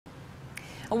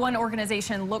One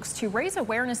organization looks to raise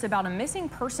awareness about a missing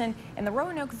person in the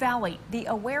Roanoke Valley. The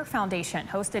Aware Foundation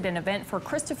hosted an event for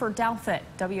Christopher Douthat.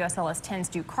 WSLS 10's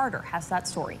Duke Carter has that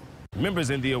story. Members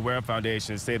in the Aware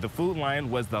Foundation say the food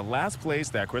line was the last place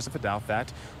that Christopher Douthat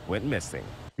went missing.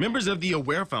 Members of the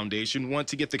Aware Foundation want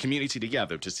to get the community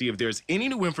together to see if there's any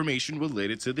new information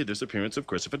related to the disappearance of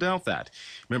Christopher Douthat.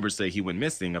 Members say he went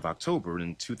missing of October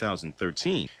in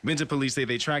 2013. Benton police say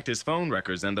they tracked his phone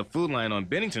records, and the food line on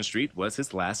Bennington Street was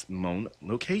his last known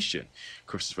location.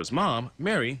 Christopher's mom,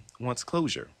 Mary, wants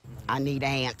closure. I need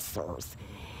answers.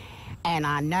 And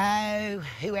I know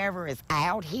whoever is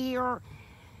out here,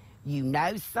 you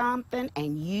know something,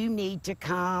 and you need to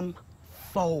come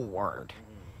forward.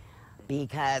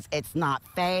 Because it's not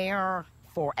fair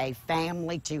for a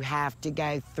family to have to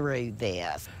go through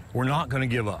this. We're not going to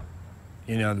give up.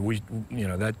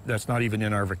 That's not even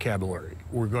in our vocabulary.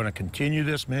 We're going to continue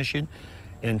this mission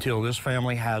until this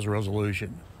family has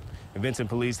resolution. Benton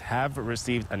police have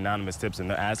received anonymous tips, and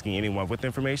they're asking anyone with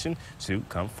information to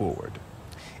come forward.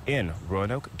 In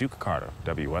Roanoke, Duke Carter,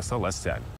 WSLS 10.